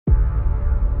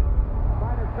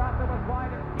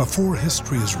Before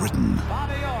history is written,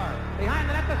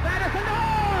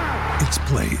 it's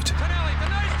played.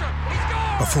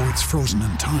 Before it's frozen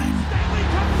in time,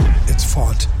 it's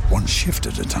fought one shift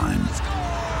at a time.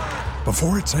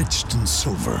 Before it's etched in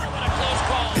silver,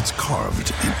 it's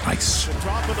carved in ice.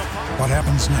 What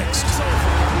happens next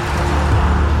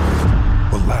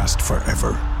will last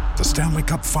forever. The Stanley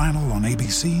Cup Final on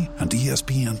ABC and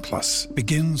ESPN Plus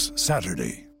begins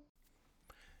Saturday.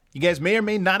 You guys may or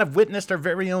may not have witnessed our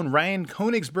very own Ryan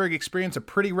Koenigsberg experience a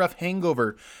pretty rough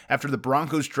hangover after the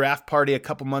Broncos draft party a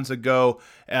couple months ago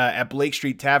at Blake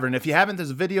Street Tavern. If you haven't, there's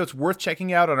a video it's worth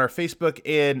checking out on our Facebook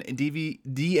and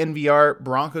DNVR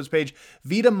Broncos page.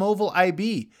 Vita Mobile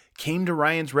IB came to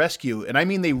Ryan's rescue, and I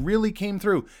mean they really came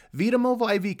through. Vita Mobile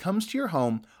IV comes to your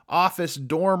home, office,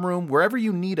 dorm room, wherever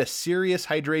you need a serious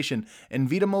hydration, and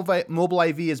Vita Mobile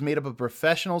IV is made up of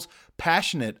professionals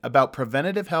passionate about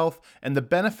preventative health and the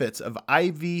benefits of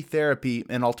IV therapy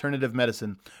and alternative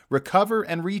medicine. Recover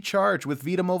and recharge with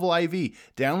Vita Mobile IV.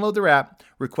 Download their app,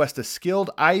 request a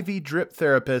skilled IV drip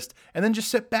therapist, and then just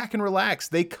sit back and relax.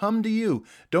 They come to you.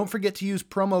 Don't forget to use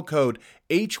promo code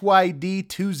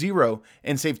HYD20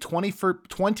 and save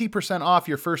 20% off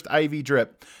your first IV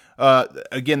drip.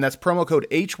 Again, that's promo code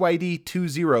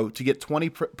HYD20 to get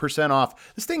 20%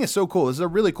 off. This thing is so cool. This is a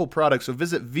really cool product. So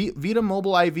visit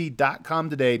VitaMobileIV.com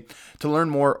today to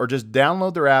learn more, or just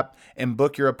download their app and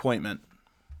book your appointment.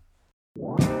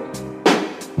 What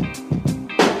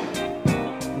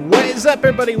is up,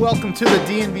 everybody? Welcome to the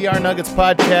DNVR Nuggets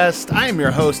podcast. I am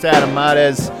your host, Adam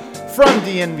Mares from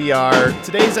DNVR.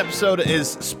 Today's episode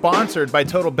is sponsored by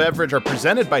Total Beverage, or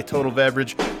presented by Total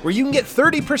Beverage, where you can get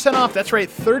 30% off. That's right,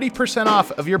 30%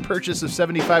 off of your purchase of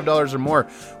 $75 or more.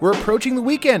 We're approaching the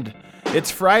weekend.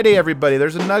 It's Friday, everybody.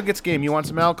 There's a Nuggets game. You want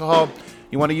some alcohol?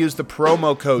 You want to use the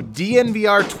promo code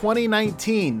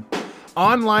DNVR2019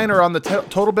 online or on the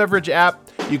Total Beverage app.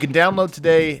 You can download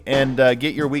today and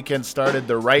get your weekend started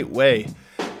the right way.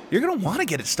 You're going to want to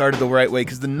get it started the right way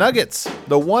because the Nuggets,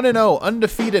 the 1-0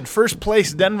 undefeated first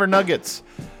place Denver Nuggets,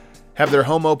 have their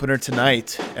home opener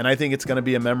tonight, and I think it's going to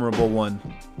be a memorable one.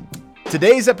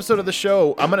 Today's episode of the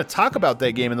show, I'm going to talk about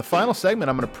that game. In the final segment,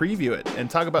 I'm going to preview it and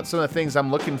talk about some of the things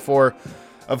I'm looking for.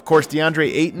 Of course,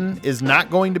 DeAndre Ayton is not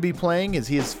going to be playing as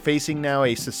he is facing now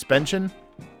a suspension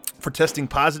for testing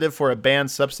positive for a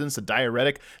banned substance, a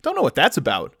diuretic. Don't know what that's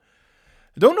about.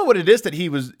 I don't know what it is that he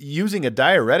was using a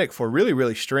diuretic for. Really,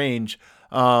 really strange.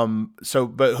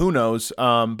 But who knows?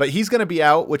 But he's going to be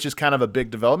out, which is kind of a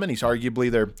big development. He's arguably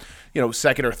their,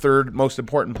 second or third most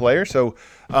important player. So,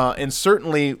 and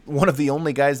certainly one of the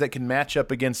only guys that can match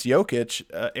up against Jokic.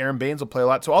 Aaron Baines will play a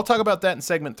lot. So I'll talk about that in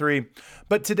segment 3.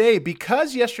 But today,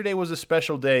 because yesterday was a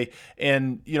special day,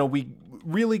 and we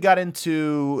really got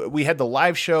into, we had the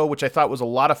live show, which I thought was a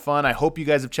lot of fun. I hope you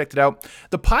guys have checked it out.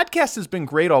 The podcast has been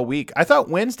great all week. I thought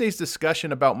Wednesday's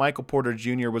discussion about Michael Porter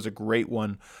Jr. was a great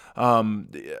one.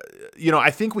 I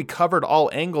think we covered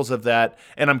all angles of that,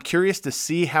 and I'm curious to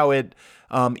see how it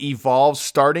evolves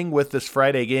starting with this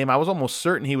Friday game. I was almost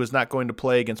certain he was not going to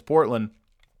play against Portland,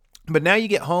 but now you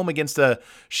get home against a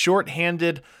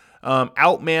shorthanded,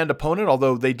 outmanned opponent,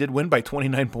 although they did win by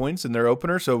 29 points in their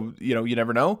opener, so you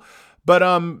never know. But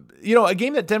a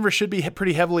game that Denver should be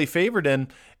pretty heavily favored in,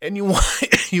 and you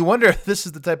wonder if this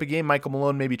is the type of game Michael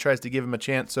Malone maybe tries to give him a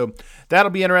chance. So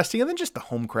that'll be interesting, and then just the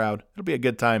home crowd, it'll be a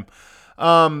good time.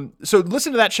 So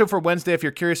listen to that show for Wednesday if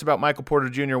you're curious about Michael Porter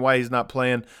Jr., why he's not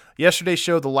playing. Yesterday's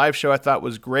show, the live show, I thought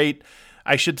was great.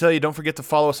 I should tell you, don't forget to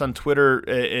follow us on Twitter.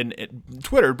 And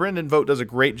Twitter, Brendan Vogt does a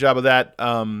great job of that.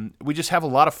 We just have a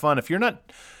lot of fun. If you're not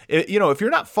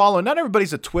following, not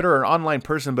everybody's a Twitter or online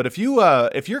person, but if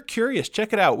you're curious,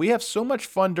 check it out. We have so much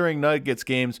fun during Nuggets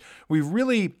games. We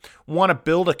really want to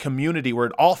build a community where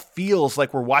it all feels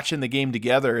like we're watching the game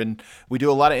together, and we do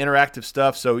a lot of interactive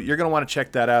stuff. So you're going to want to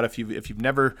check that out if you've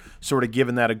never sort of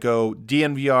given that a go.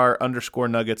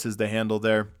 DNVR_Nuggets is the handle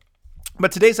there.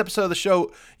 But today's episode of the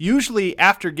show, usually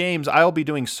after games, I'll be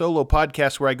doing solo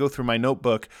podcasts where I go through my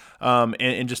notebook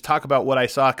and just talk about what I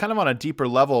saw kind of on a deeper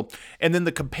level. And then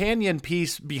the companion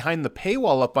piece behind the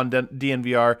paywall up on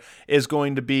DNVR is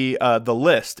going to be the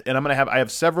list. And I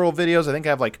have several videos. I think I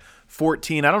have like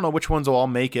 14. I don't know which ones will all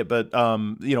make it, but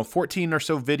 14 or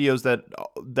so videos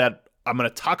that I'm going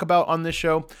to talk about on this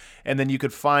show, and then you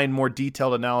could find more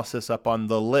detailed analysis up on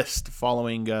the list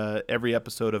following every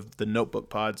episode of the Notebook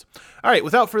Pods. All right,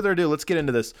 without further ado, let's get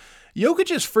into this.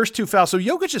 Jokic's first 2 fouls. So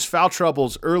Jokic's foul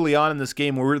troubles early on in this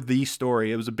game were the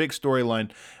story. It was a big storyline.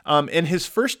 And his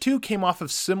first 2 came off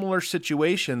of similar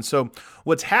situations. So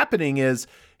what's happening is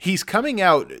he's coming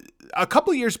out. A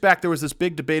couple of years back, there was this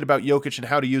big debate about Jokic and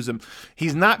how to use him.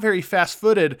 He's not very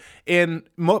fast-footed, and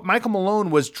Michael Malone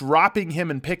was dropping him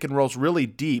in pick and rolls really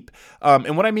deep.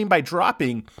 And what I mean by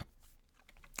dropping,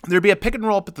 there'd be a pick and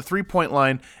roll up at the three-point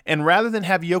line, and rather than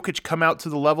have Jokic come out to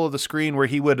the level of the screen where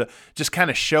he would just kind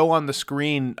of show on the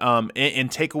screen and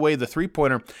take away the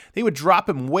three-pointer, they would drop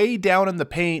him way down in the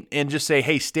paint and just say,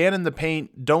 hey, stand in the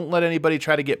paint, don't let anybody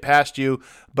try to get past you,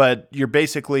 but you're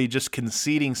basically just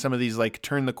conceding some of these like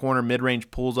turn-the-corner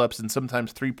mid-range pull-ups and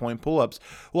sometimes three-point pull-ups.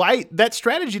 Well, that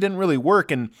strategy didn't really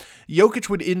work, and Jokic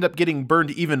would end up getting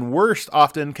burned even worse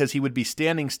often because he would be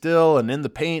standing still and in the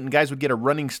paint, and guys would get a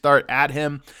running start at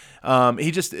him.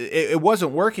 It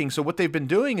wasn't working. So what they've been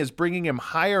doing is bringing him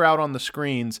higher out on the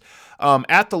screens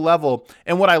at the level.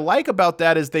 And what I like about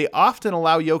that is they often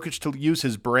allow Jokic to use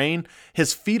his brain.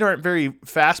 His feet aren't very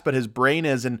fast, but his brain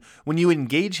is. And when you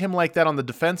engage him like that on the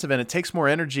defensive end, it takes more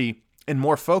energy and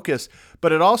more focus,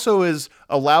 but it also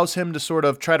allows him to sort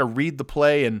of try to read the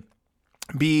play and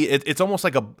it's almost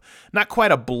like not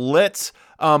quite a blitz,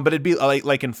 but it'd be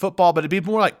like in football, but it'd be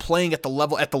more like playing at the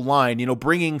level, at the line,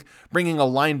 bringing a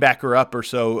linebacker up or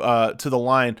so to the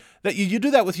line. That you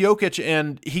do that with Jokic,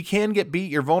 and he can get beat.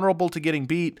 You're vulnerable to getting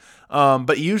beat,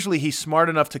 but usually he's smart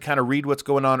enough to kind of read what's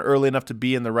going on early enough to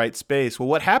be in the right space. Well,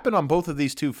 what happened on both of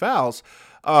these two fouls?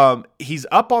 He's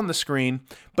up on the screen,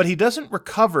 but he doesn't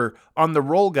recover on the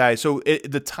roll guy. So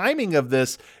the timing of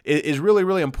this is really,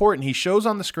 really important. He shows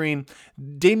on the screen,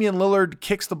 Damian Lillard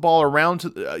kicks the ball around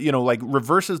to,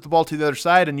 reverses the ball to the other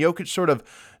side, and Jokic sort of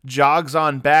jogs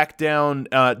on back down,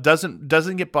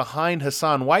 doesn't get behind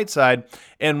Hassan Whiteside.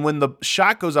 And when the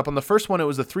shot goes up on the first one, it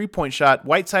was a 3-point shot.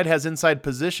 Whiteside has inside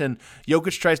position.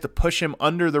 Jokic tries to push him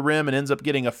under the rim and ends up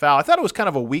getting a foul. I thought it was kind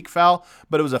of a weak foul,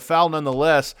 but it was a foul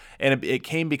nonetheless. And it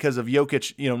came because of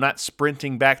Jokic, not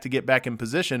sprinting back to get back in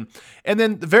position. And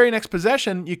then the very next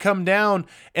possession, you come down,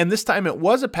 and this time it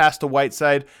was a pass to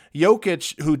Whiteside.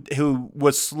 Jokic, who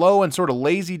was slow and sort of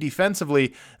lazy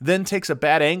defensively, then takes a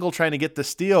bad angle trying to get the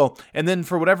steal, and then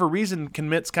for whatever reason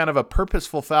commits kind of a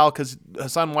purposeful foul because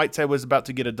Hassan Whiteside was about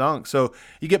to get a dunk. So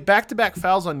you get back-to-back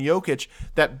fouls on Jokic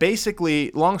that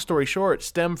basically, long story short,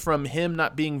 stem from him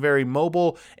not being very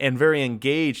mobile and very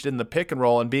engaged in the pick and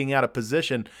roll and being out of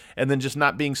position, and then just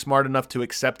not being smart enough to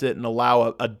accept it and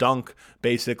allow a dunk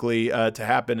basically to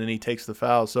happen, and he takes the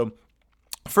foul. So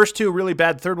first two really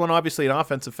bad. Third one, obviously an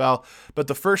offensive foul, but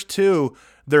the first two,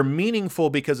 they're meaningful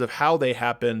because of how they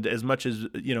happened as much as,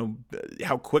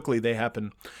 how quickly they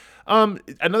happened.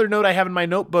 Another note I have in my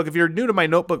notebook, if you're new to my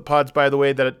notebook pods, by the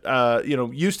way, that,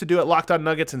 used to do at Locked On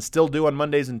Nuggets and still do on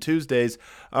Mondays and Tuesdays,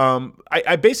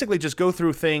 I basically just go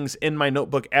through things in my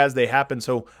notebook as they happen.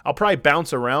 So I'll probably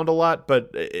bounce around a lot, but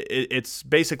it's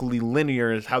basically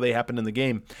linear as how they happen in the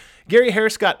game. Gary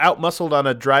Harris got out-muscled on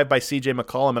a drive by C.J.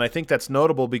 McCollum, and I think that's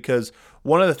notable because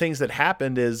one of the things that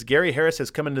happened is Gary Harris has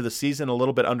come into the season a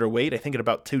little bit underweight, I think at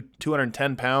about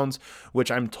 210 pounds,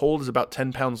 which I'm told is about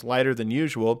 10 pounds lighter than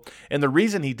usual. And the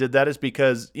reason he did that is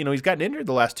because, he's gotten injured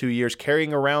the last 2 years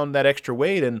carrying around that extra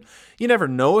weight, and you never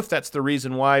know if that's the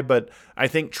reason why, but I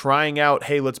think trying out,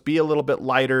 hey, let's be a little bit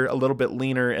lighter, a little bit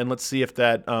leaner, and let's see if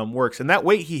that works. And that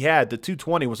weight he had, the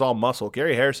 220, was all muscle.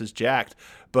 Gary Harris is jacked.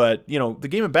 But, the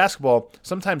game of basketball,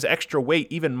 sometimes extra weight,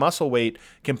 even muscle weight,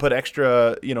 can put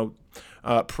extra,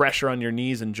 pressure on your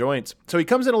knees and joints. So he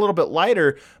comes in a little bit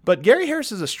lighter, but Gary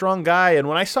Harris is a strong guy. And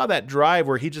when I saw that drive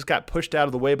where he just got pushed out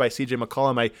of the way by C.J.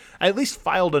 McCollum, I at least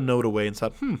filed a note away and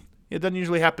thought, it doesn't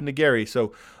usually happen to Gary.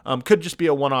 So could just be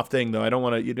a one-off thing, though.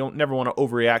 Never want to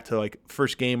overreact to like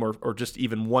first game or just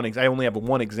even one. I only have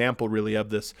one example really of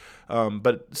this,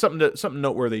 but something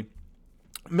noteworthy.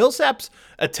 Millsap's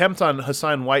attempt on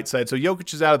Hassan Whiteside, so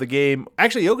Jokic is out of the game.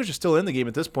 Actually, Jokic is still in the game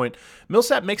at this point.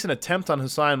 Millsap makes an attempt on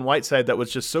Hassan Whiteside that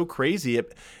was just so crazy.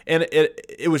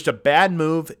 It was a bad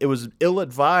move. It was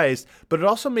ill-advised, but it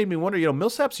also made me wonder,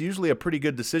 Millsap's usually a pretty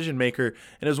good decision maker,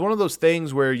 and it was one of those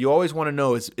things where you always want to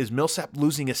know, is Millsap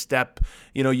losing a step?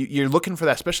 You're looking for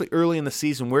that, especially early in the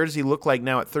season. Where does he look like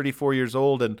now at 34 years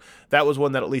old? And that was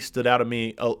one that at least stood out to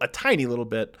me a tiny little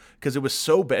bit because it was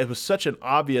so bad. It was such an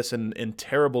obvious and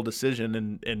terrible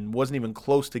decision and wasn't even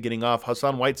close to getting off.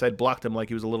 Hassan Whiteside blocked him like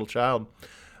he was a little child.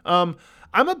 I'm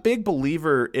a big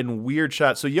believer in weird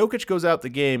shots. So Jokic goes out the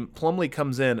game, Plumlee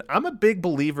comes in. I'm a big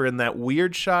believer in that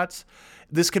weird shots.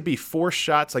 This could be forced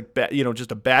shots, like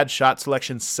just a bad shot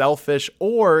selection, selfish,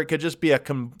 or it could just be a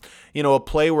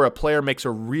play where a player makes a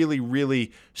really,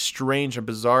 really strange and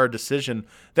bizarre decision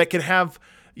that can have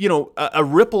a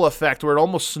ripple effect where it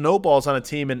almost snowballs on a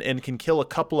team and can kill a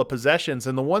couple of possessions.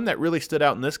 And the one that really stood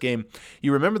out in this game,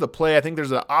 you remember the play, I think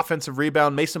there's an offensive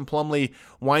rebound. Mason Plumlee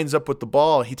winds up with the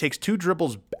ball. He takes 2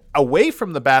 dribbles away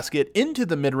from the basket into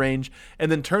the mid-range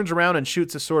and then turns around and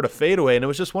shoots a sort of fadeaway. And it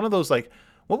was just one of those like,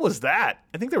 what was that?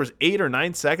 I think there was 8 or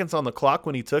 9 seconds on the clock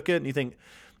when he took it. And you think,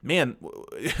 man,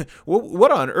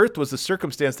 what on earth was the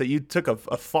circumstance that you took a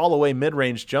fall-away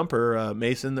mid-range jumper,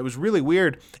 Mason? That was really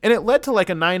weird, and it led to like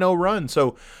a 9-0 run.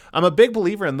 So I'm a big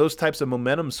believer in those types of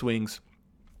momentum swings.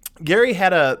 Gary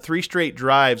had 3 straight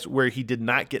drives where he did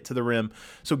not get to the rim.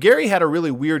 So Gary had a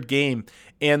really weird game,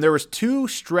 and there was 2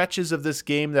 stretches of this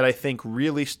game that I think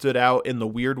really stood out in the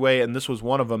weird way, and this was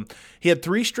one of them. He had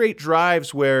 3 straight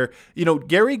drives where,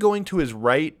 Gary going to his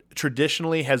right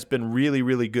traditionally has been really,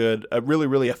 really good, really,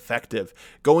 really effective.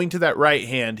 Going to that right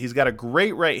hand, he's got a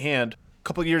great right hand. A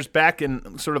couple of years back,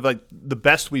 and sort of like the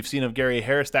best we've seen of Gary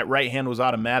Harris, that right hand was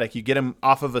automatic. You get him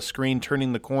off of a screen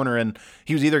turning the corner, and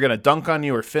he was either going to dunk on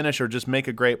you or finish or just make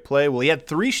a great play. Well, he had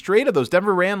 3 straight of those.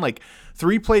 Denver ran like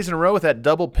 3 plays in a row with that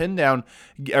double pin down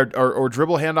or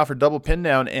dribble handoff or double pin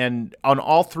down, and on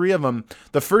all 3 of them,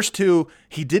 the first 2,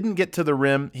 he didn't get to the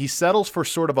rim. He settles for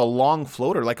sort of a long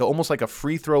floater, almost like a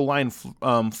free throw line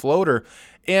floater.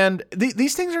 And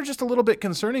these things are just a little bit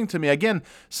concerning to me. Again,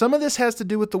 some of this has to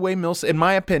do with the way Millsap, in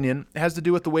my opinion, has to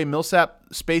do with the way Millsap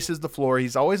spaces the floor.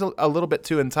 He's always a little bit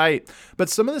too in tight. But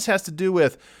some of this has to do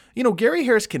with, Gary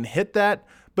Harris can hit that,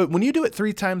 but when you do it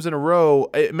 3 times in a row,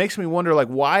 it makes me wonder,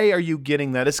 why are you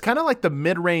getting that? It's kind of like the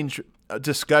mid-range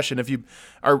discussion. If you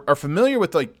are familiar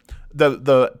with,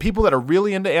 the people that are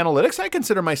really into analytics, I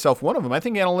consider myself one of them. I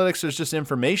think analytics is just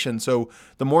information. So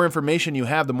the more information you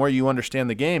have, the more you understand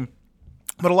the game.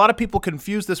 But a lot of people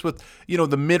confuse this with,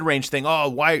 the mid-range thing. Oh,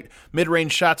 why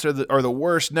mid-range shots are the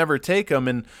worst, never take them.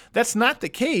 And that's not the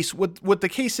case. What the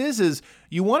case is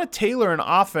you want to tailor an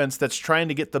offense that's trying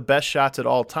to get the best shots at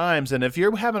all times. And if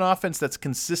you have an offense that's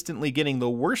consistently getting the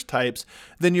worst types,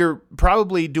 then you're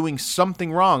probably doing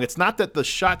something wrong. It's not that the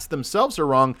shots themselves are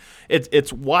wrong.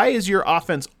 It's why is your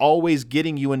offense always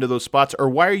getting you into those spots, or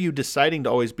why are you deciding to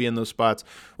always be in those spots?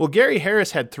 Well, Gary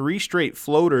Harris had 3 straight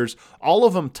floaters, all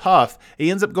of them tough. He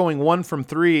ends up going 1 from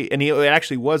 3, and it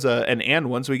actually was an and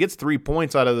one, so he gets 3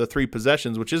 points out of the 3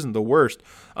 possessions, which isn't the worst.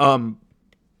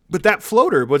 But that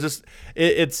floater was just,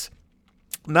 it's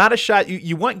not a shot.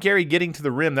 You want Gary getting to the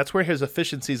rim. That's where his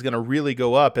efficiency is going to really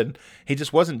go up, and he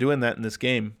just wasn't doing that in this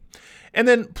game. And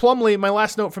then Plumlee, my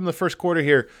last note from the first quarter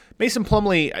here, Mason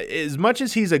Plumlee, as much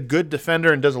as he's a good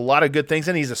defender and does a lot of good things,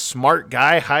 and he's a smart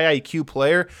guy, high IQ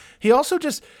player, he also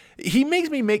he makes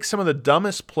me make some of the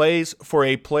dumbest plays for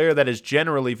a player that is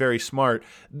generally very smart.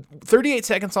 38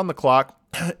 seconds on the clock.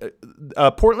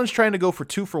 Portland's trying to go for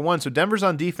 2 for 1. So Denver's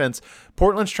on defense.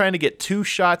 Portland's trying to get 2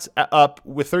 shots up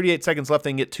with 38 seconds left.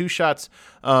 They can get 2 shots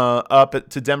up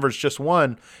to Denver's just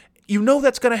 1. You know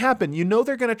that's going to happen. You know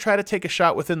they're going to try to take a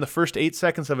shot within the first 8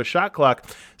 seconds of a shot clock,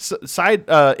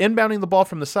 inbounding the ball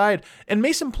from the side, and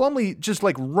Mason Plumlee just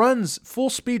runs full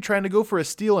speed trying to go for a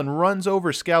steal and runs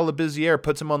over Skal Labissière,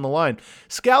 puts him on the line.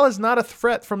 Skal is not a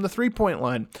threat from the 3-point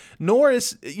line, nor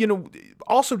is,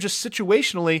 also just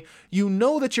situationally,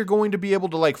 that you're going to be able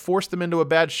to force them into a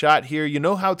bad shot here. You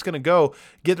know how it's going to go,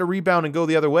 get a rebound and go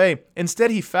the other way.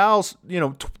 Instead, he fouls,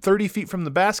 30 feet from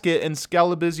the basket, and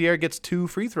Skal Labissière gets 2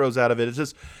 free throws out of it.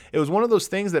 It was one of those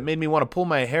things that made me want to pull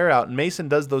my hair out, and Mason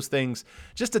does those things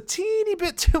just a teeny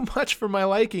bit too much for my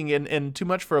liking and too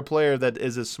much for a player that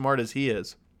is as smart as he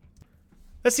is.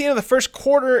 That's the end of the first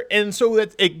quarter, and so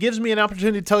it gives me an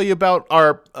opportunity to tell you about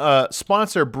our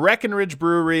sponsor, Breckenridge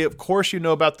Brewery. Of course you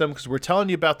know about them because we're telling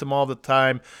you about them all the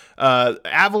time.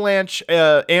 Avalanche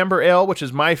Amber Ale, which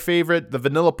is my favorite. The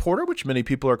Vanilla Porter, which many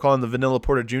people are calling the Vanilla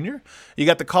Porter Jr. You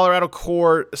got the Colorado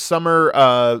Core Summer,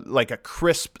 like a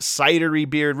crisp, cidery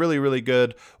beer. Really, really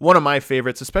good. One of my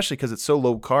favorites, especially because it's so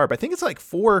low carb. I think it's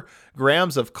 4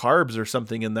 grams of carbs or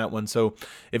something in that one. So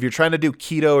if you're trying to do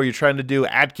keto or you're trying to do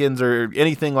Atkins or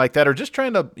anything like that, or just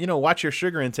trying to, watch your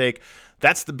sugar intake,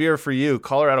 that's the beer for you.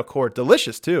 Colorado Core.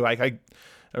 Delicious too.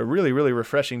 A really, really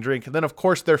refreshing drink. And then of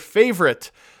course their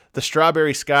favorite, the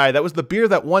Strawberry Sky. That was the beer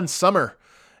that one summer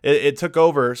it took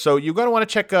over. So you're going to want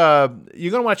to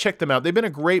check them out. They've been a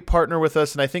great partner with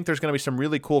us, and I think there's going to be some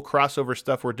really cool crossover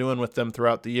stuff we're doing with them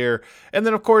throughout the year. And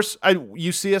then of course,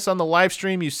 you see us on the live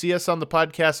stream, you see us on the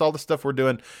podcast, all the stuff we're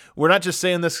doing. We're not just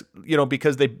saying this,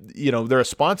 because they're a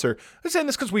sponsor. We're saying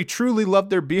this because we truly love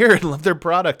their beer and love their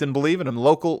product and believe in them.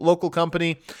 Local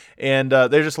company, and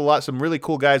there's just some really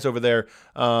cool guys over there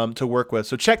to work with.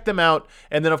 So check them out.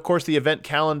 And then of course the event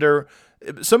calendar.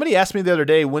 somebody asked me the other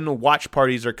day when the watch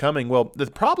parties are coming. Well, the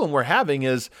problem we're having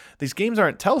is these games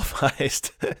aren't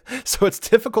televised. So it's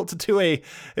difficult to do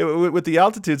with the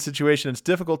altitude situation, it's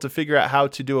difficult to figure out how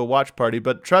to do a watch party.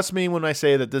 But trust me when I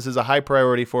say that this is a high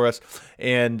priority for us.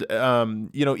 And,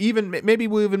 even maybe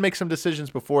we'll even make some decisions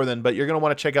before then, but you're going to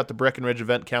want to check out the Breckenridge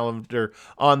event calendar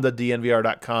on the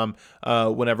DNVR.com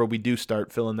whenever we do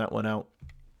start filling that one out.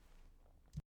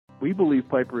 We believe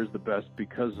Piper is the best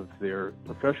because of their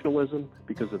professionalism,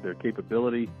 because of their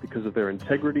capability, because of their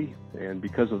integrity, and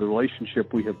because of the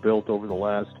relationship we have built over the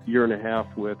last year and a half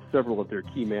with several of their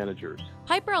key managers.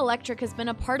 Piper Electric has been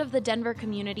a part of the Denver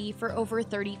community for over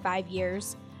 35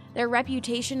 years. Their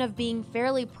reputation of being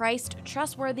fairly priced,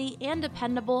 trustworthy, and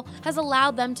dependable has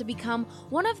allowed them to become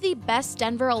one of the best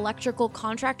Denver electrical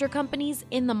contractor companies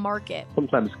in the market.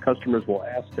 Sometimes customers will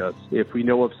ask us if we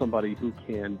know of somebody who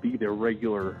can be their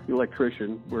regular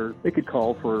electrician, where they could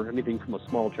call for anything from a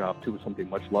small job to something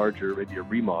much larger, maybe a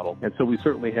remodel. And so we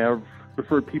certainly have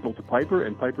referred people to Piper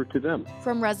and Piper to them.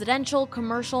 From residential,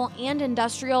 commercial, and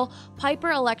industrial,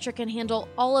 Piper Electric can handle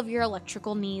all of your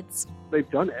electrical needs. They've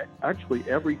done actually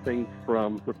everything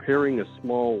from repairing a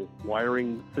small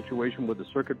wiring situation with a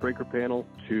circuit breaker panel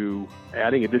to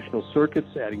adding additional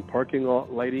circuits, adding parking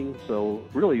lot lighting. So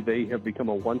really, they have become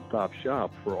a one-stop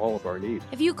shop for all of our needs.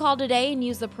 If you call today and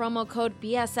use the promo code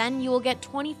BSN, you will get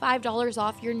 $25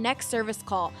 off your next service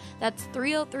call. That's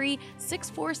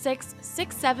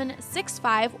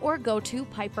 303-646-6765 or go to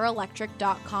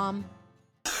piperelectric.com.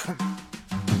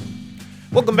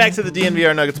 Welcome back to the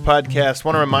DNVR Nuggets podcast.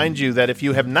 Want to remind you that if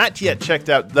you have not yet checked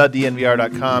out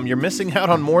thednvr.com, you're missing out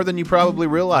on more than you probably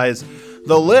realize.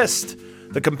 The list,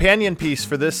 the companion piece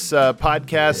for this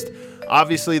podcast,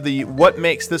 obviously the What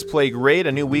Makes This Play Great,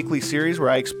 a new weekly series where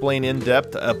I explain in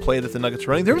depth a play that the Nuggets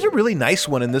are running. There was a really nice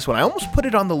one in this one. I almost put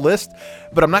it on the list,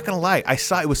 but I'm not going to lie. I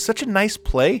saw it was such a nice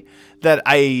play that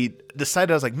I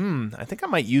decided, I was like, I think I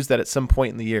might use that at some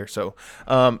point in the year. So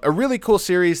a really cool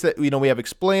series that, we have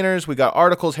explainers, we got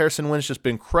articles. Harrison Wynn's just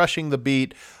been crushing the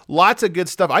beat. Lots of good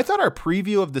stuff. I thought our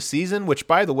preview of the season, which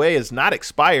by the way is not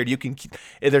expired,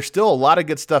 there's still a lot of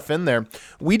good stuff in there.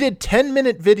 We did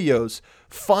 10-minute videos,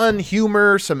 fun,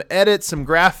 humor, some edits, some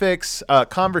graphics,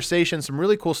 conversation, some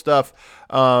really cool stuff.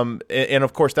 And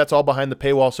of course, that's all behind the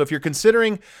paywall. So if you're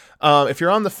considering, if you're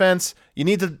on the fence, you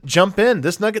need to jump in.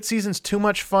 This Nugget season's too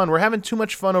much fun. We're having too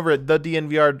much fun over at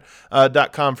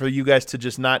thednvr.com for you guys to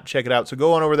just not check it out. So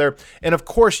go on over there. And of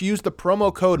course, use the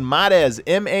promo code MARES,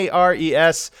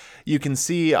 MARES. You can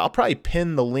see, I'll probably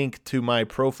pin the link to my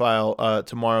profile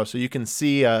tomorrow so you can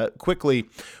see quickly.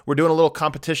 We're doing a little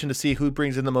competition to see who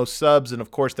brings in the most subs. And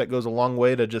of course, that goes a long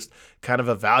way to just kind of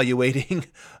evaluating.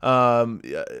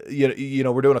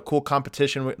 We're doing a cool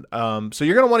competition. So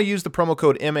you're going to want to use the promo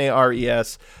code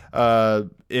MARES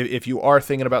if you are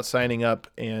thinking about signing up.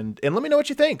 And let me know what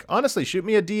you think. Honestly, shoot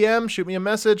me a DM, shoot me a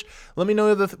message. Let me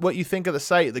know what you think of the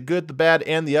site, the good, the bad,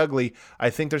 and the ugly. I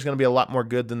think there's going to be a lot more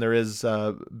good than there is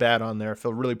bad on there. I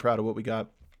feel really proud of what we got.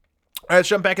 All right, let's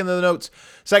jump back into the notes.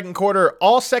 Second quarter,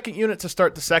 all second unit to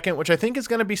start the second, which I think is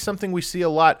going to be something we see a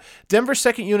lot. Denver's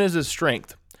second unit is a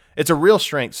strength. It's a real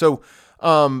strength. So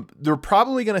they're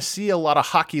probably going to see a lot of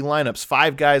hockey lineups,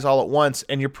 5 guys all at once,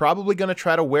 and you're probably going to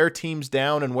try to wear teams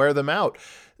down and wear them out.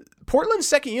 Portland's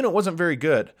second unit wasn't very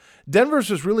good. Denver's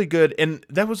was really good, and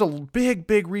that was a big,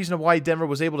 big reason of why Denver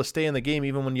was able to stay in the game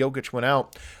even when Jokic went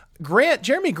out.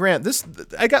 Jeremy Grant,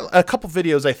 I got a couple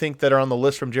videos I think that are on the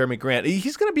list from Jeremy Grant.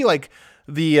 He's going to be like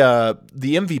the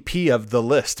MVP of the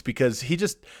list because he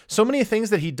just, so many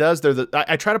things that he does there.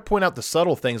 I try to point out the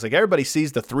subtle things. Like everybody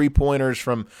sees the 3-pointers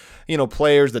from,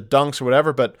 players, the dunks or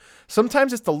whatever, but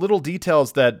sometimes it's the little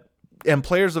details and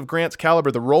players of Grant's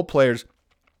caliber, the role players,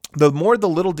 the more the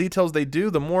little details they do,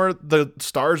 the more the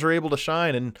stars are able to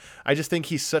shine. And I just think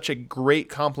he's such a great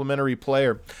complementary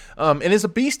player. And is a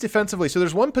beast defensively. So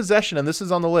there's one possession, and this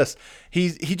is on the list.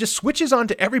 He just switches on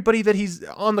to everybody that he's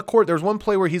on the court. There's one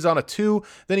play where he's on a 2,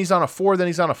 then he's on a 4, then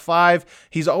he's on a 5.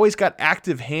 He's always got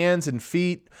active hands and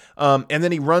feet. And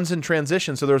then he runs in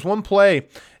transition. So there's one play.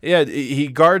 Yeah, he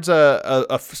guards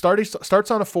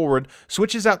starts on a forward,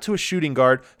 switches out to a shooting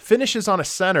guard, finishes on a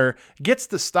center, gets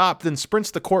the stop, then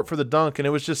sprints the court for the dunk. And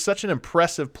it was just such an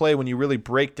impressive play when you really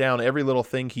break down every little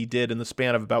thing he did in the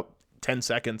span of about 10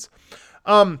 seconds.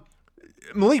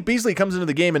 Malik Beasley comes into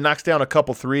the game and knocks down a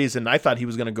couple threes, and I thought he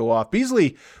was going to go off.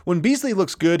 When Beasley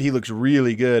looks good, he looks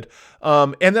really good.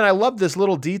 And then I love this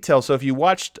little detail. So if you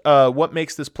watched What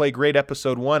Makes This Play Great,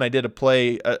 episode 1, I did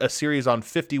a series on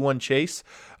 51 chase.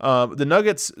 The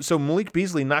Nuggets, so Malik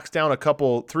Beasley knocks down a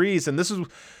couple threes, and this is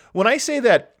when I say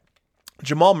that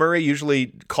Jamal Murray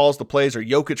usually calls the plays, or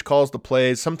Jokic calls the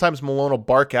plays. Sometimes Malone will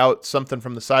bark out something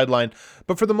from the sideline.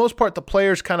 But for the most part, the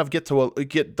players kind of get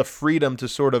the freedom to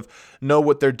sort of know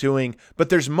what they're doing. But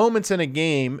there's moments in a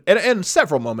game, and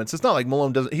several moments. It's not like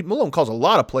Malone doesn't. Malone calls a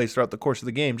lot of plays throughout the course of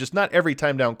the game, just not every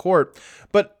time down court.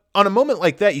 But on a moment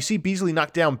like that, you see Beasley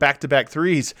knock down back-to-back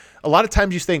threes. A lot of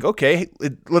times you think, okay,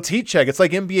 let's heat check. It's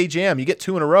like NBA Jam. You get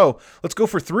 2 in a row. Let's go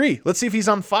for 3. Let's see if he's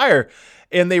on fire.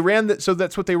 And they ran that, so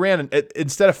that's what they ran.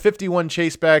 Instead of 51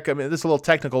 chase back, I mean, this is a little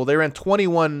technical. They ran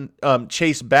 21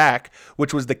 chase back,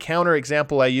 which was the counter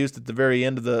example I used at the very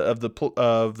end of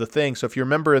the thing. So if you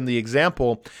remember in the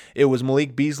example, it was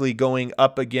Malik Beasley going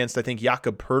up against, I think,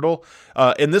 Jakob Poeltl.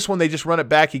 In this one, they just run it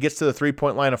back. He gets to the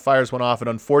 3-point line, fires one off, and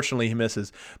unfortunately he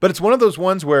misses. But it's one of those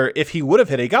ones where if he would have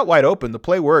hit it, he got wide open. The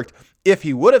play worked. If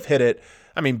he would have hit it,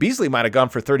 I mean, Beasley might have gone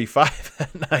for 35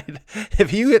 that night.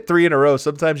 If you hit 3 in a row,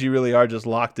 sometimes you really are just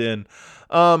locked in.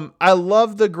 I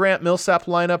love the Grant Millsap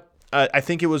lineup. I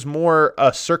think it was more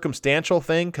a circumstantial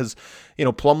thing because,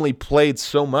 Plumlee played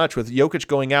so much with Jokic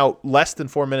going out less than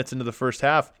 4 minutes into the first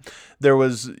half. There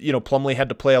was, Plumlee had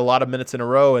to play a lot of minutes in a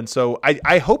row. And so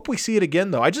I hope we see it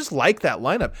again, though. I just like that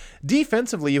lineup.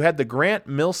 Defensively, you had the Grant,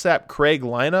 Millsap, Craig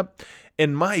lineup.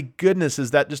 And my goodness,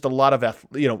 is that just a lot of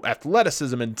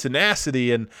athleticism and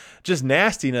tenacity and just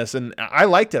nastiness. And I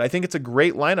liked it. I think it's a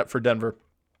great lineup for Denver.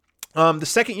 The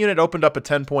second unit opened up a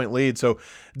 10-point lead. So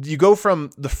you go from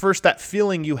that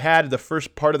feeling you had the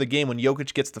first part of the game when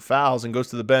Jokic gets the fouls and goes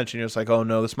to the bench, and you're just like, oh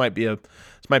no, this might be a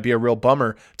real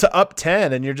bummer, to up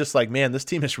 10, and you're just like, man, this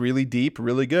team is really deep,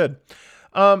 really good.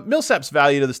 Millsap's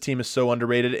value to this team is so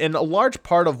underrated, and a large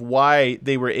part of why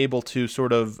they were able to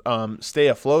sort of stay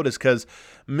afloat is because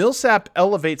Millsap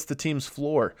elevates the team's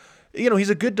floor. He's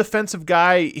a good defensive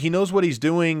guy. He knows what he's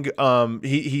doing.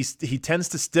 He tends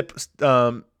to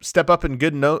step up in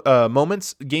good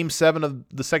moments. Game 7 of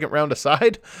the second round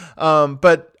aside,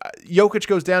 but Jokic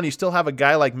goes down. You still have a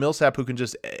guy like Millsap who can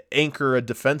just anchor a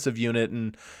defensive unit.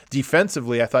 And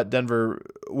defensively, I thought Denver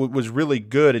was really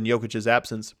good in Jokic's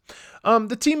absence.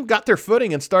 The team got their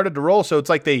footing and started to roll. So it's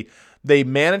like they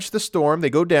managed the storm. They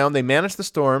go down. They managed the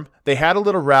storm. They had a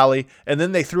little rally, and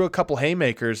then they threw a couple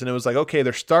haymakers, and it was like, okay,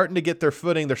 they're starting to get their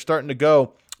footing. They're starting to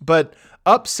go. But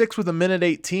up 6 with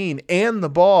 1:18 and the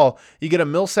ball, you get a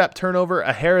Millsap turnover,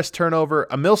 a Harris turnover,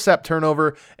 a Millsap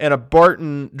turnover, and a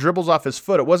Barton dribbles off his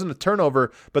foot. It wasn't a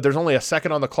turnover, but there's only a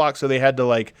second on the clock, so they had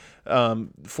to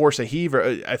force a heave.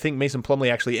 I think Mason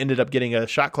Plumlee actually ended up getting a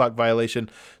shot clock violation.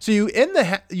 So you end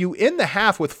the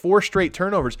half with 4 straight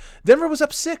turnovers. Denver was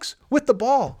up 6 with the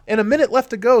ball and a minute left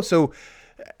to go. So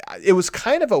it was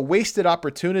kind of a wasted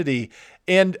opportunity.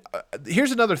 And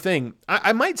here's another thing.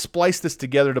 I might splice this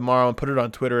together tomorrow and put it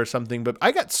on Twitter or something, but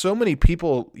I got so many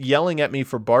people yelling at me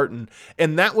for Barton,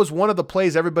 and that was one of the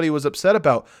plays everybody was upset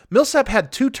about. Millsap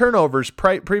had 2 turnovers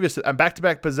previous to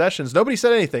back-to-back possessions. Nobody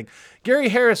said anything. Gary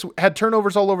Harris had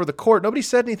turnovers all over the court. Nobody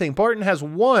said anything. Barton has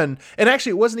 1, and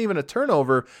actually it wasn't even a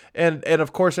turnover, and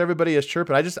of course everybody is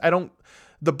chirping. I don't.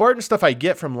 The Barton stuff I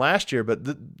get from last year, but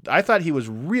I thought he was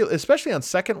real, especially on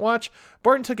second watch.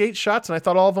 Barton took 8 shots, and I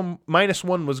thought all of them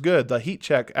 -1 was good. The heat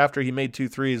check after he made 2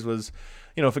 threes was,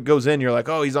 if it goes in, you're like,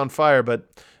 oh, he's on fire, but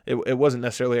it wasn't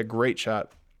necessarily a great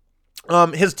shot.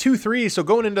 His 2 threes, so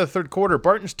going into the third quarter,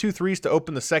 Barton's 2 threes to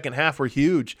open the second half were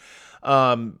huge.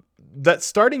 That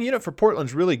starting unit for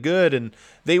Portland's really good, and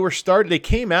they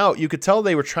came out, you could tell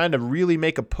they were trying to really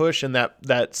make a push in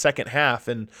that second half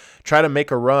and try to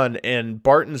make a run, and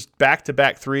Barton's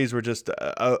back-to-back threes were just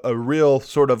a real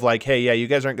sort of like, hey, yeah, you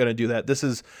guys aren't going to do that. This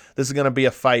is going to be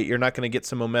a fight. You're not going to get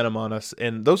some momentum on us,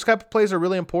 and those type of plays are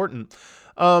really important.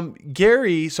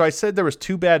 Gary, so I said there was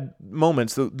 2 bad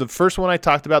moments. The first one I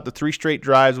talked about, the 3 straight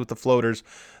drives with the floaters.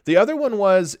 The other one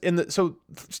was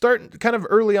start kind of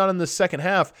early on in the second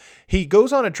half, he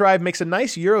goes on a drive, makes a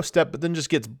nice Euro step, but then just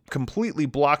gets completely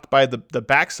blocked by the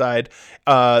backside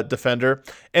defender.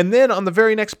 And then on the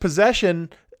very next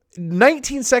possession,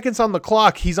 19 seconds on the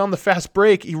clock, he's on the fast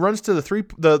break. He runs to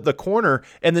the corner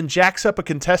and then jacks up a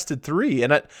contested 3.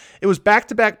 And it was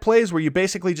back-to-back plays where you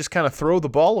basically just kind of throw the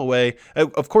ball away.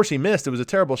 Of course, he missed. It was a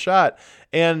terrible shot.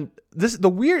 And here's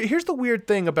the weird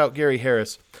thing about Gary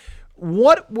Harris.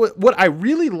 What I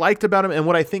really liked about him and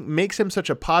what I think makes him such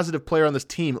a positive player on this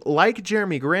team, like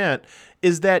Jeremy Grant,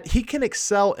 is that he can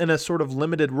excel in a sort of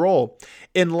limited role.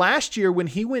 And last year, when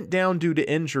he went down due to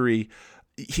injury,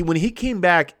 when he came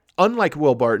back, unlike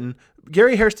Will Barton,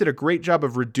 Gary Harris did a great job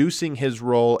of reducing his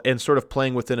role and sort of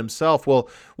playing within himself. Well,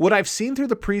 what I've seen through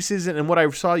the preseason and what I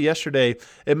saw yesterday,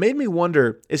 it made me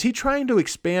wonder, is he trying to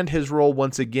expand his role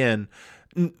once again?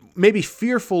 maybe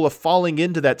fearful of falling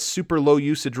into that super low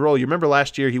usage role. You remember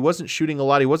last year, he wasn't shooting a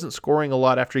lot. He wasn't scoring a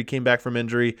lot after he came back from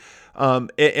injury.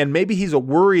 And maybe he's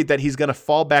worried that he's going to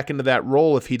fall back into that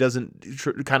role if he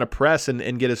doesn't kind of press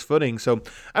and get his footing. So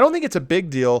I don't think it's a big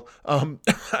deal. I'm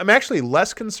actually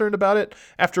less concerned about it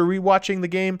after rewatching the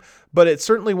game, but it's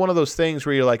certainly one of those things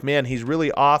where you're like, man, he's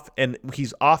really off, and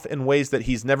he's off in ways that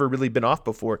he's never really been off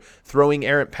before. Throwing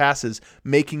errant passes,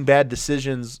 making bad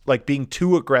decisions, like being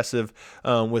too aggressive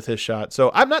with his shot. So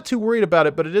I'm not too worried about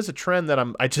it, but it is a trend that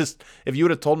if you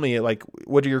would have told me, like,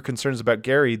 what are your concerns about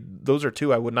Gary? Those are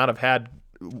two I would not have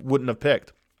wouldn't have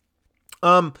picked.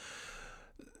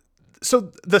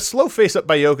 So the slow face up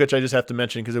by Jokic, I just have to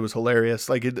mention because it was hilarious.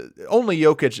 Like only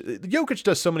Jokic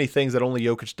does so many things that only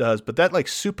Jokic does, but that like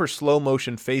super slow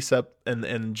motion face up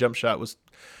and jump shot was,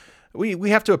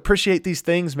 we have to appreciate these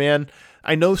things, man.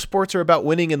 I know sports are about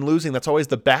winning and losing. That's always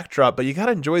the backdrop, but you got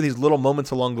to enjoy these little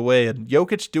moments along the way. And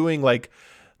Jokic doing like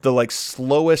the like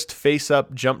slowest face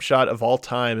up jump shot of all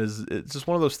time it's just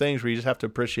one of those things where you just have to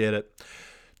appreciate it.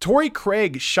 Torrey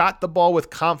Craig shot the ball with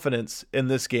confidence in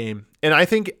this game, and I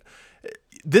think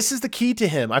this is the key to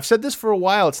him. I've said this for a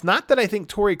while. It's not that I think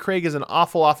Torrey Craig is an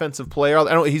awful offensive player.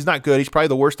 He's not good. He's probably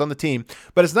the worst on the team.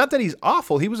 But it's not that he's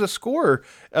awful. He was a scorer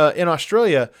in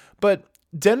Australia. But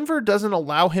Denver doesn't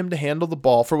allow him to handle the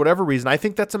ball for whatever reason. I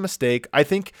think that's a mistake. I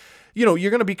think, you're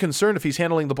going to be concerned if he's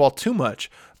handling the ball too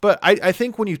much. But I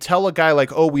think when you tell a guy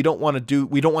like, oh, we don't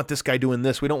want this guy doing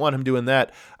this, we don't want him doing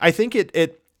that, I think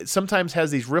it sometimes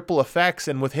has these ripple effects,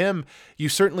 and with him, you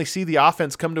certainly see the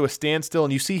offense come to a standstill,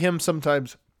 and you see him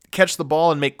sometimes catch the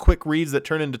ball and make quick reads that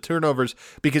turn into turnovers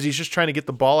because he's just trying to get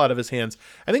the ball out of his hands.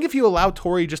 I think if you allow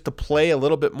Torrey just to play a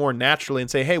little bit more naturally and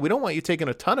say, hey, we don't want you taking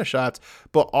a ton of shots,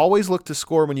 but always look to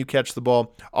score when you catch the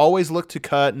ball, always look to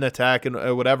cut and attack and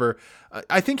whatever,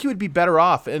 I think he would be better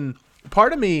off. And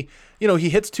part of me, he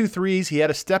hits 2 threes, he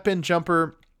had a step-in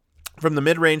jumper from the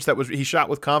mid-range he shot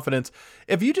with confidence.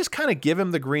 If you just kind of give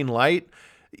him the green light,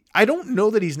 I don't know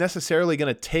that he's necessarily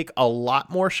going to take a lot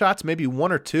more shots, maybe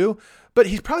 1 or 2, but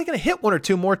he's probably going to hit 1 or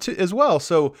 2 more as well.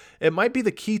 So it might be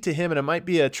the key to him, and it might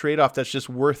be a trade-off that's just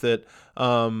worth it.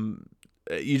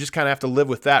 You just kind of have to live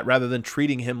with that rather than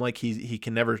treating him like he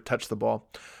can never touch the ball.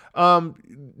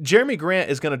 Jeremy Grant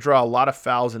is going to draw a lot of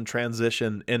fouls in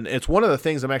transition, and it's one of the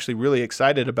things I'm actually really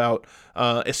excited about,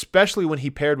 especially when he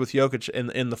paired with Jokic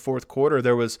in the fourth quarter.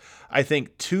 There was, I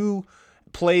think, 2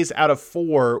 plays out of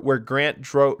 4 where Grant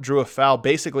drew a foul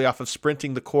basically off of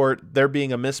sprinting the court, there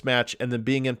being a mismatch, and then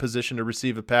being in position to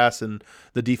receive a pass, and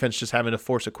the defense just having to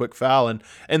force a quick foul.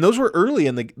 And those were early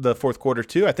in the fourth quarter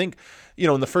too. I think,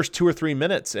 in the first 2 or 3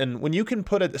 minutes. And when you can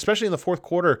put it, especially in the fourth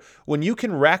quarter, when you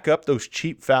can rack up those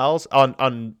cheap fouls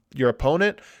on your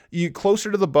opponent, you're closer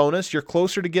to the bonus. You're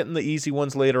closer to getting the easy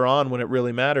ones later on when it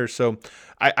really matters. So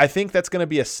I think that's going to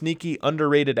be a sneaky,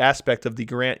 underrated aspect of the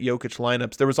Grant-Jokic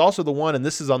lineups. There was also the one, and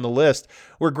this is on the list,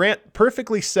 where Grant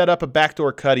perfectly set up a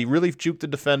backdoor cut. He really juked the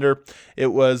defender. It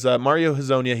was Mario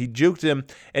Hezonja. He juked him,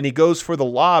 and he goes for the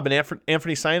lob, and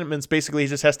Anthony Simons basically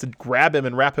just has to grab him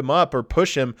and wrap him up or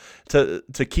push him to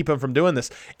keep him from doing this.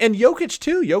 And Jokic,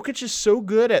 too. Jokic is so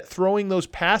good at throwing those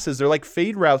passes. They're like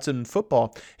fade routes in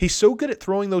football. He's so good at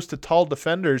throwing those to tall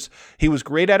defenders. He was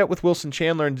great at it with Wilson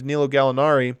Chandler and Danilo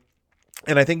Gallinari.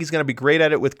 And I think he's going to be great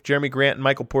at it with Jeremy Grant and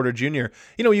Michael Porter Jr.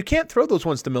 You can't throw those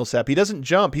ones to Millsap. He doesn't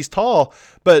jump. He's tall,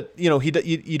 but you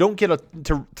don't get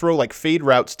to throw like fade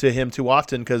routes to him too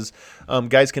often because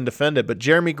guys can defend it. But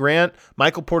Jeremy Grant,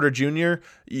 Michael Porter Jr.,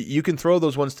 you can throw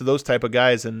those ones to those type of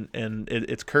guys, and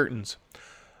it's curtains.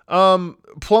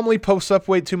 Plumlee posts up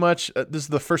way too much. This is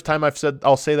the first time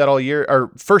I'll say that all year,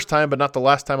 or first time, but not the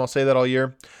last time I'll say that all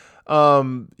year.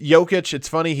 Jokic, it's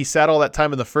funny, he sat all that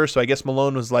time in the first, so I guess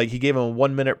Malone was like, he gave him a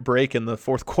 1-minute break in the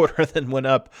fourth quarter, then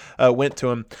went to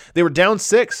him. They were down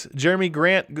 6. Jeremy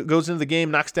Grant goes into the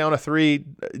game, knocks down a 3,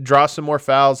 draws some more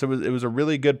fouls. It was a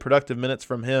really good productive minutes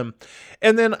from him.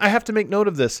 And then I have to make note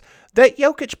of this. That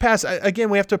Jokic pass, again,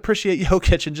 we have to appreciate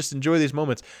Jokic and just enjoy these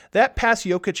moments. That pass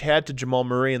Jokic had to Jamal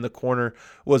Murray in the corner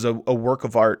was a work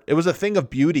of art. It was a thing of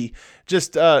beauty.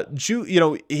 Just, I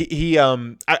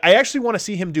actually want to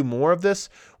see him do more of this,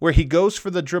 where he goes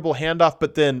for the dribble handoff,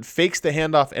 but then fakes the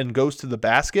handoff and goes to the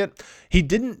basket. He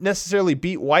didn't necessarily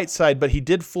beat Whiteside, but he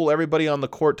did fool everybody on the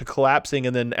court to collapsing,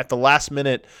 and then at the last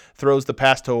minute throws the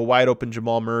pass to a wide open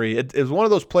Jamal Murray. It was one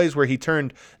of those plays where he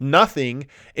turned nothing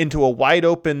into a wide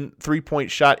open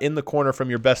 3-point shot in the corner from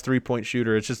your best 3-point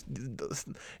shooter. It's just,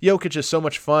 Jokic is so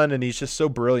much fun, and he's just so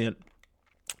brilliant.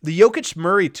 The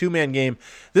Jokic-Murray two-man game,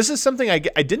 this is something I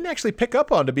didn't actually pick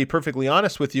up on, to be perfectly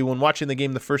honest with you, when watching the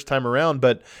game the first time around.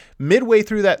 But midway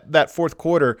through that fourth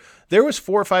quarter, there was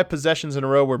 4 or 5 possessions in a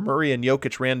row where Murray and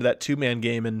Jokic ran to that two-man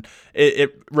game, and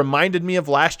it reminded me of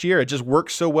last year. It just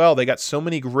worked so well. They got so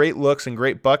many great looks and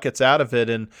great buckets out of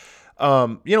it. And,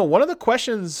 one of the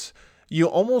questions you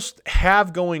almost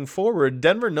have going forward,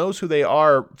 Denver knows who they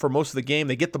are for most of the game.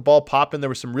 They get the ball popping. There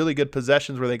were some really good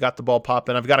possessions where they got the ball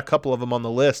popping. I've got a couple of them on the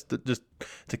list just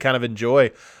to kind of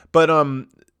enjoy. But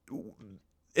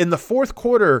in the fourth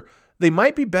quarter, they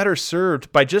might be better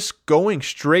served by just going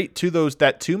straight to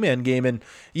that two-man game. And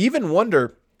you even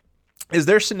wonder, is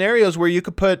there scenarios where you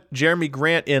could put Jeremy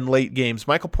Grant in late games,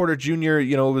 Michael Porter Jr.,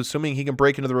 assuming he can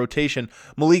break into the rotation,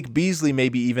 Malik Beasley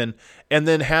maybe even, and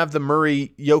then have the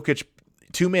Murray-Jokic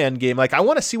two-man game? Like, I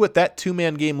want to see what that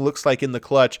two-man game looks like in the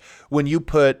clutch when you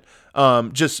put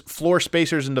just floor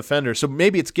spacers and defenders. So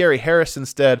maybe it's Gary Harris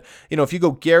instead. If you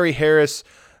go Gary Harris,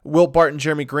 Wilt Barton,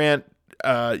 Jeremy Grant,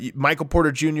 Michael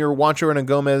Porter Jr., Juancho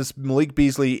Hernangomez, Malik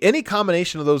Beasley, any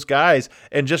combination of those guys,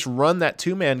 and just run that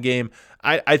two-man game,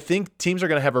 I think teams are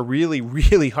going to have a really,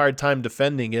 really hard time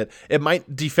defending it.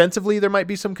 Defensively, there might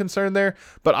be some concern there,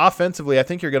 but offensively, I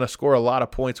think you're going to score a lot of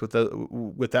points with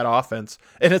that offense,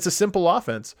 and it's a simple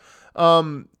offense.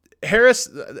 Harris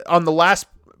on the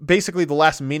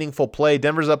last meaningful play,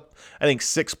 Denver's up, I think,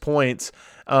 6 points.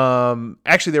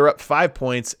 Actually, they were up 5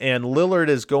 points, and Lillard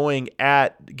is going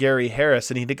at Gary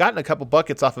Harris, and he'd gotten a couple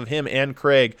buckets off of him and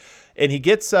Craig. And he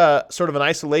gets sort of an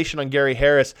isolation on Gary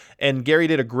Harris, and Gary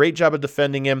did a great job of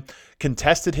defending him,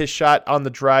 contested his shot on the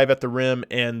drive at the rim,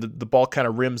 and the ball kind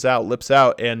of lips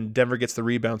out, and Denver gets the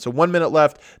rebound. So 1 minute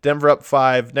left, Denver up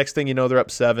 5. Next thing you know, they're up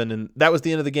 7, and that was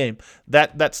the end of the game.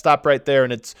 That stopped right there,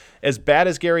 and it's as bad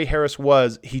as Gary Harris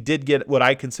was, he did get what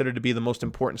I consider to be the most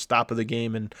important stop of the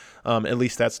game, and at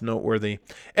least that's noteworthy.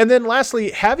 And then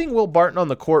lastly, having Wilt Barton on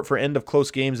the court for end of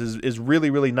close games is really,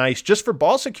 really nice, just for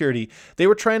ball security. They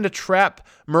were trying to trap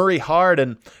Murray hard,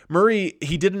 and Murray,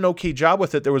 he did an okay job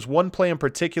with it. There was one play in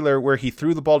particular where he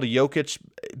threw the ball to Jokic,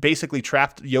 basically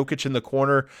trapped Jokic in the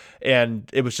corner, and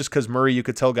it was just because Murray, you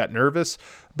could tell, got nervous.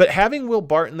 But having Wilt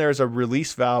Barton there as a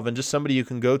release valve and just somebody you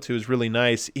can go to is really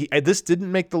nice. This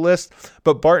didn't make the list,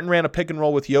 but Barton ran a pick and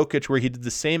roll with Jokic where he did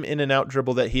the same in and out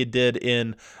dribble that he did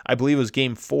in, I believe it was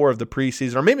game 4 of the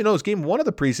preseason, or maybe no, it was game 1 of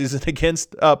the preseason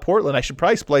against Portland. I should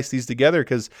probably splice these together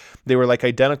because they were like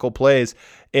identical plays.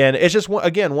 And it's just,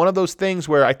 again, one of those things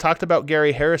where I talked about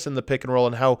Gary Harris in the pick and roll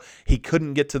and how he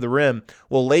couldn't get to the rim.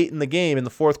 Well, late in the game, in the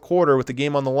fourth quarter, with the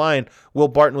game on the line,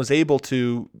 Wilt Barton was able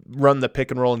to run the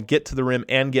pick and roll and get to the rim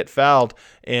and get fouled.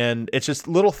 And it's just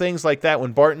little things like that.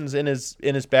 When Barton's in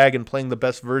his bag and playing the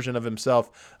best version of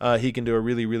himself, he can do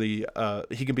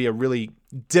he can be a really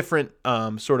different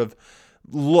sort of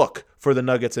look for the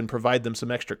Nuggets and provide them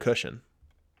some extra cushion.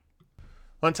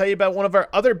 I want to tell you about one of our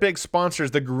other big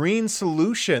sponsors, The Green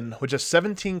Solution, which has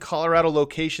 17 Colorado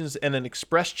locations and an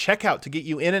express checkout to get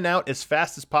you in and out as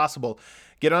fast as possible.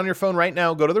 Get on your phone right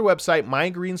now, go to their website, My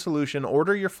Green Solution,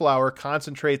 order your flour,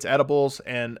 concentrates, edibles,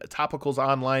 and topicals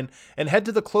online, and head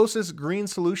to the closest Green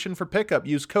Solution for pickup.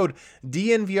 Use code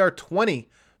DNVR20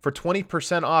 for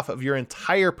 20% off of your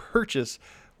entire purchase.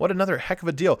 What another heck of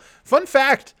a deal. Fun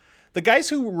fact, the guys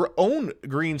who own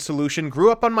Green Solution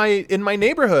grew up in my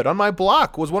neighborhood, on my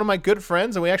block, was one of my good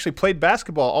friends, and we actually played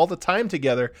basketball all the time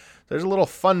together. There's a little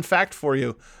fun fact for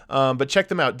you. But check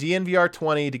them out,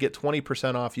 DNVR20 to get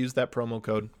 20% off. Use that promo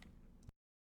code.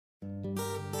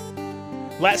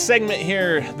 Last segment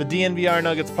here, the DNVR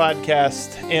Nuggets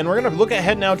podcast, and we're going to look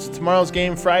ahead now to tomorrow's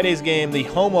game, Friday's game, the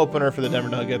home opener for the Denver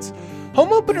Nuggets.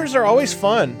 Home openers are always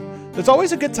fun. It's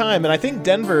always a good time, and I think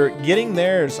Denver getting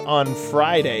theirs on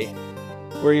Friday,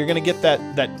 where you're going to get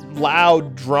that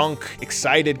loud, drunk,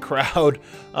 excited crowd,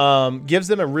 gives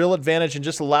them a real advantage and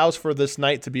just allows for this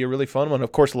night to be a really fun one.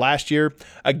 Of course, last year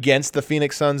against the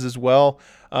Phoenix Suns as well,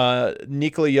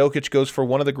 Nikola Jokic goes for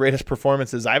one of the greatest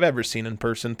performances I've ever seen in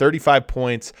person. 35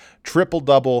 points,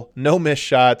 triple-double, no missed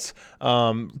shots,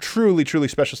 truly, truly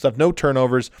special stuff, no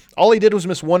turnovers. All he did was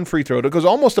miss one free throw. It was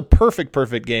almost a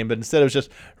perfect game, but instead it was just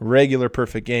regular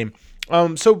perfect game.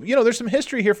 So, there's some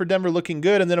history here for Denver looking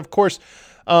good. And then, of course,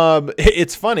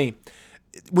 it's funny.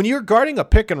 When you're guarding a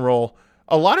pick and roll,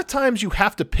 a lot of times you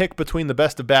have to pick between the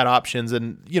best of bad options.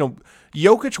 And,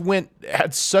 Jokic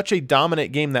had such a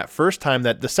dominant game that first time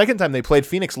that the second time they played,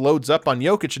 Phoenix loads up on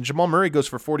Jokic and Jamal Murray goes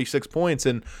for 46 points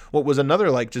and what was another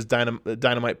just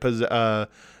dynamite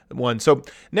one. So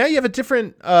now you have a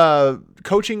different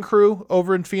coaching crew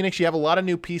over in Phoenix. You have a lot of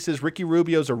new pieces. Ricky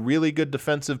Rubio's a really good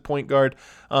defensive point guard.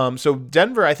 So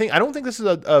Denver, I don't think this is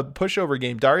a pushover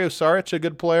game. Dario Saric, a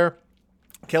good player.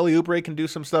 Kelly Oubre can do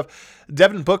some stuff.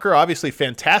 Devin Booker, obviously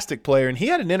fantastic player, and he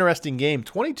had an interesting game,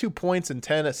 22 points and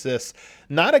 10 assists.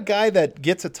 Not a guy that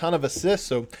gets a ton of assists,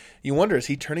 so you wonder, is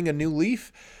he turning a new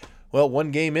leaf? Well,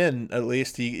 one game in, at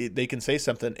least, they can say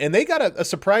something. And they got a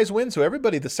surprise win, so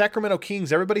everybody, the Sacramento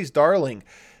Kings, everybody's darling,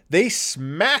 they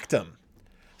smacked them.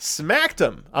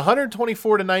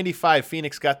 124-95.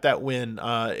 Phoenix got that win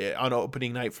on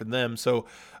opening night for them. So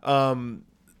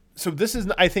this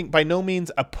is, I think, by no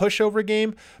means a pushover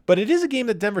game, but it is a game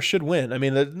that Denver should win. I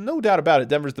mean, there's no doubt about it.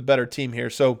 Denver's the better team here.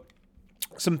 So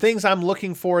some things I'm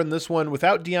looking for in this one,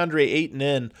 without DeAndre Ayton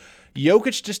in,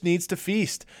 Jokic just needs to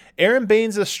feast. Aaron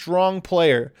Baines is a strong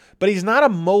player, but he's not a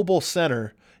mobile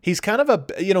center. He's kind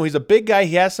of he's a big guy.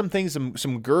 He has some things,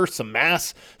 some girth, some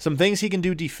mass, some things he can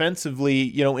do defensively,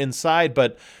 inside,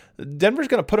 but Denver's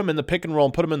going to put him in the pick and roll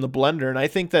and put him in the blender, and I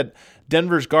think that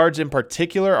Denver's guards in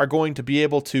particular are going to be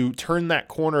able to turn that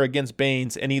corner against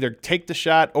Baines and either take the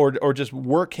shot or just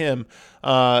work him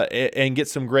and get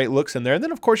some great looks in there. And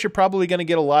then, of course, you're probably going to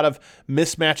get a lot of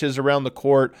mismatches around the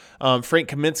court. Frank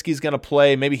Kaminsky's going to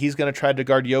play. Maybe he's going to try to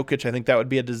guard Jokic. I think that would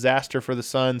be a disaster for the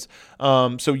Suns.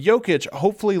 So Jokic,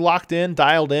 hopefully locked in,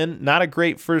 dialed in. Not a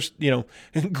great first,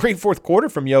 great fourth quarter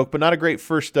from Jokic, but not a great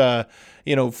first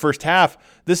half.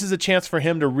 This is a chance for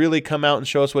him to really come out and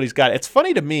show us what he's got. It's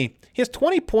funny to me. He has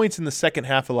 20 points in the second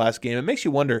half of the last game. It makes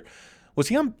you wonder, was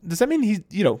he on? Does that mean he's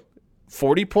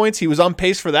 40 points? He was on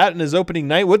pace for that in his opening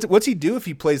night. What's he do if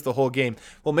he plays the whole game?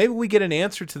 Well, maybe we get an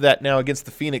answer to that now against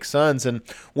the Phoenix Suns. And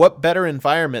what better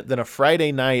environment than a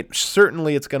Friday night?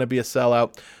 Certainly, it's going to be a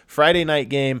sellout Friday night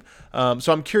game.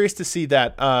 So I'm curious to see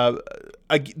that.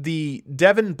 The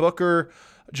Devin Booker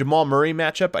Jamal Murray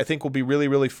matchup, I think, will be really,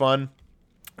 really fun.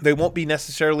 They won't be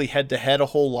necessarily head-to-head a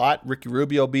whole lot. Ricky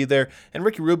Rubio will be there. And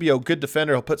Ricky Rubio, good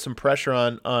defender, he'll put some pressure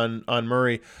on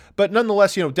Murray. But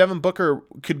nonetheless, Devin Booker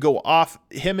could go off.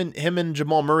 Him and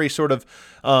Jamal Murray sort of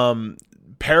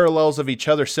parallels of each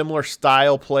other, similar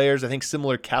style players, I think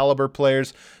similar caliber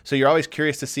players. So you're always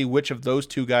curious to see which of those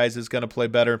two guys is going to play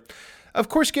better. Of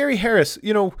course, Gary Harris,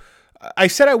 I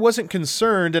said I wasn't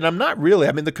concerned, and I'm not really.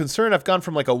 I mean, the concern, I've gone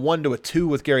from like a 1 to a 2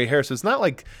 with Gary Harris. It's not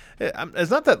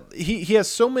that he has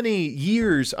so many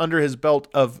years under his belt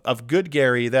of good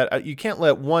Gary that you can't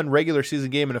let one regular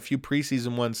season game and a few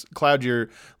preseason ones cloud your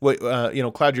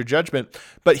judgment.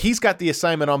 But he's got the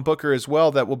assignment on Booker as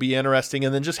well that will be interesting.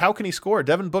 And then just how can he score?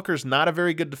 Devin Booker's not a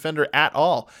very good defender at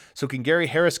all. So can Gary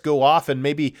Harris go off and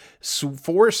maybe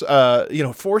force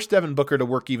Devin Booker to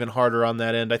work even harder on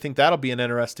that end? I think that'll be an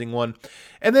interesting one.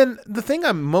 And then the thing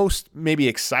I'm most maybe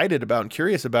excited about and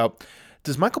curious about,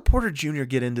 does Michael Porter Jr.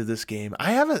 get into this game?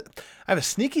 I have a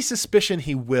sneaky suspicion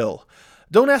he will.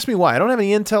 Don't ask me why. I don't have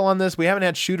any intel on this. We haven't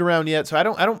had shoot around yet,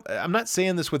 so I'm not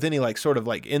saying this with any sort of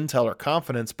intel or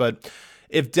confidence, but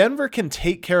if Denver can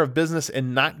take care of business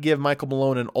and not give Michael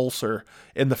Malone an ulcer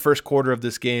in the first quarter of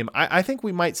this game, I think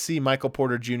we might see Michael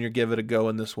Porter Jr. give it a go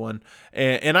in this one.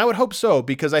 And I would hope so,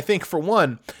 because I think, for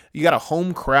one, you got a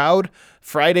home crowd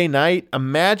Friday night.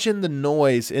 Imagine the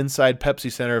noise inside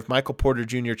Pepsi Center if Michael Porter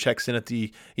Jr. checks in at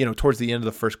towards the end of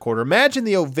the first quarter. Imagine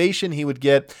the ovation he would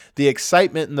get, the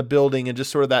excitement in the building, and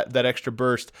just sort of that extra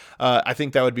burst. I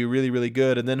think that would be really, really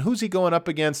good. And then who's he going up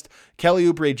against? Kelly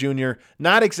Oubre Jr.,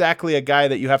 not exactly a guy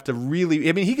that you have to really,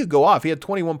 I mean, he could go off. He had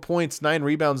 21 points, 9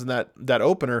 rebounds in that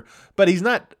opener, but he's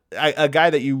not a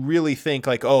guy that you really think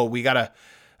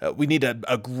we need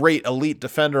a great elite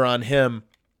defender on him.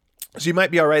 So you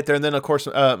might be all right there. And then, of course,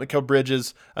 Mikal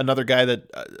Bridges, another guy that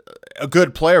a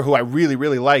good player who I really,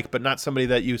 really like, but not somebody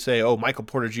that you say, oh, Michael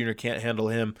Porter Jr. can't handle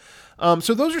him.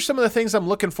 So those are some of the things I'm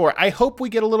looking for. I hope we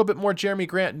get a little bit more Jeremy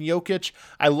Grant and Jokic.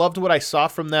 I loved what I saw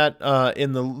from that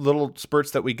in the little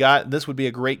spurts that we got. This would be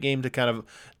a great game to kind of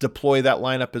deploy that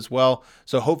lineup as well.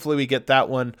 So hopefully we get that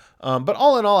one. But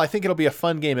all in all, I think it'll be a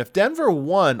fun game. If Denver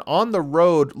won on the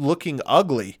road looking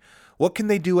ugly, what can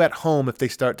they do at home if they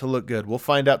start to look good? We'll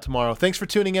find out tomorrow. Thanks for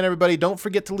tuning in, everybody. Don't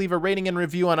forget to leave a rating and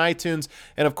review on iTunes.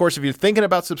 And, of course, if you're thinking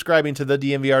about subscribing to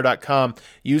thednvr.com,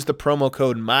 use the promo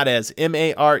code MARES,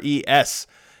 M-A-R-E-S.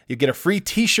 You get a free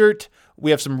T-shirt.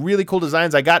 We have some really cool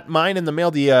designs. I got mine in the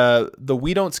mail, the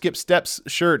We Don't Skip Steps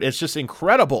shirt. It's just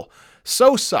incredible.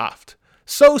 So soft,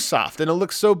 and it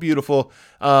looks so beautiful.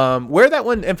 Wear that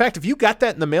one. In fact, if you got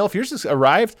that in the mail, if yours just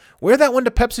arrived, wear that one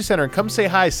to Pepsi Center and come say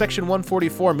hi. Section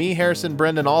 144, me, Harrison,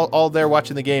 Brendan, all there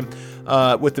watching the game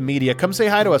with the media. Come say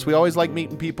hi to us. We always like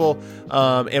meeting people,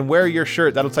 and wear your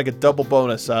shirt. That looks like a double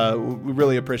bonus. We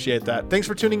really appreciate that. Thanks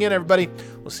for tuning in, everybody.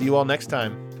 We'll see you all next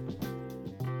time.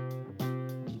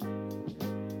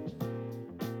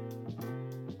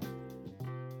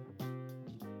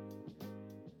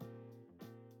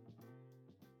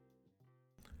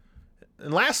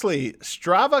 And lastly,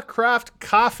 Strava Craft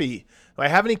Coffee. Do I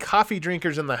have any coffee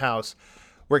drinkers in the house?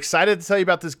 We're excited to tell you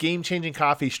about this game-changing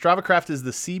coffee. Strava Craft is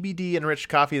the CBD-enriched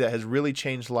coffee that has really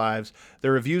changed lives.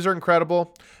 Their reviews are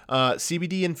incredible.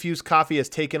 CBD-infused coffee has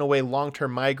taken away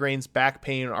long-term migraines, back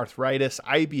pain, arthritis,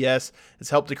 IBS. It's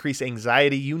helped decrease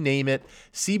anxiety, you name it.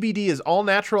 CBD is all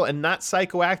natural and not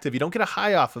psychoactive. You don't get a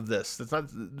high off of this. That's not.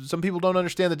 Some people don't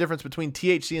understand the difference between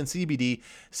THC and CBD.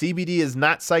 CBD is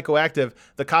not psychoactive.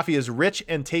 The coffee is rich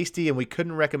and tasty, and we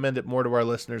couldn't recommend it more to our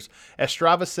listeners. As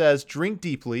Strava says, drink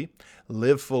deeply,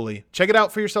 live fully. Check it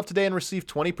out for yourself today and receive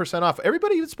 20% off.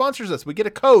 Everybody who sponsors us, we get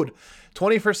a code,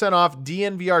 20% off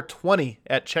DNVR20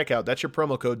 at checkout. That's your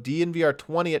promo code,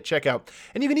 DNVR20 at checkout.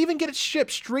 And you can even get it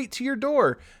shipped straight to your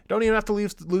door. Don't even have to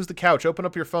lose the couch. Open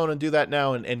up your phone and do that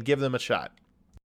now and give them a shot.